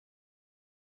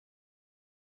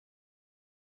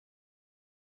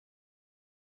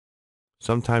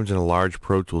Sometimes in a large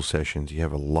Pro Tools sessions, you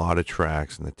have a lot of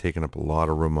tracks and they're taking up a lot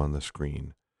of room on the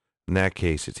screen. In that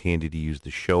case, it's handy to use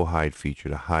the Show Hide feature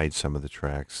to hide some of the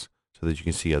tracks so that you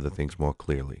can see other things more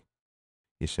clearly.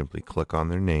 You simply click on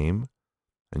their name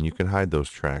and you can hide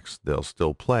those tracks. They'll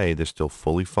still play, they're still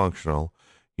fully functional,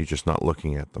 you're just not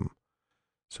looking at them.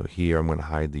 So here I'm going to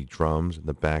hide the drums and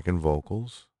the back and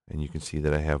vocals, and you can see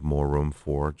that I have more room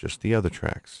for just the other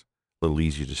tracks. A little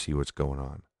easier to see what's going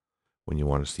on. When you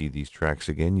want to see these tracks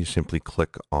again, you simply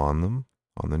click on them,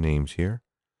 on the names here,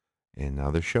 and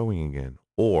now they're showing again.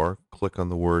 Or click on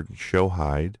the word Show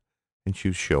Hide and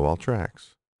choose Show All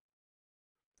Tracks.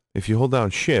 If you hold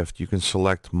down Shift, you can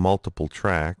select multiple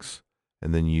tracks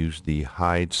and then use the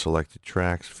Hide Selected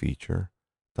Tracks feature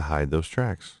to hide those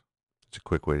tracks. It's a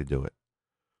quick way to do it.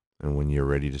 And when you're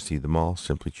ready to see them all,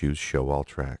 simply choose Show All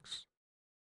Tracks.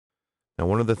 Now,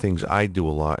 one of the things I do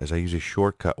a lot is I use a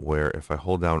shortcut where if I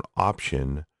hold down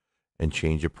Option and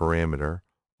change a parameter,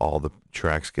 all the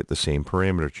tracks get the same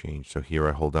parameter change. So here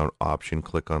I hold down Option,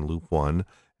 click on Loop 1,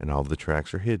 and all of the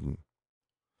tracks are hidden.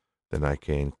 Then I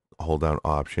can hold down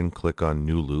Option, click on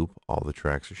New Loop, all the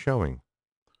tracks are showing.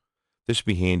 This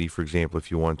would be handy, for example, if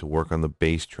you want to work on the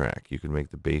bass track. You can make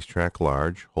the bass track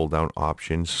large, hold down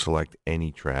Option, select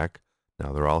any track.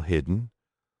 Now they're all hidden.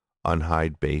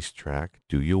 Unhide bass track,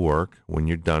 do your work. When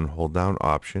you're done, hold down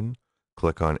Option,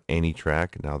 click on any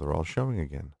track, and now they're all showing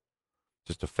again.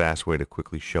 Just a fast way to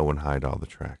quickly show and hide all the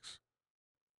tracks.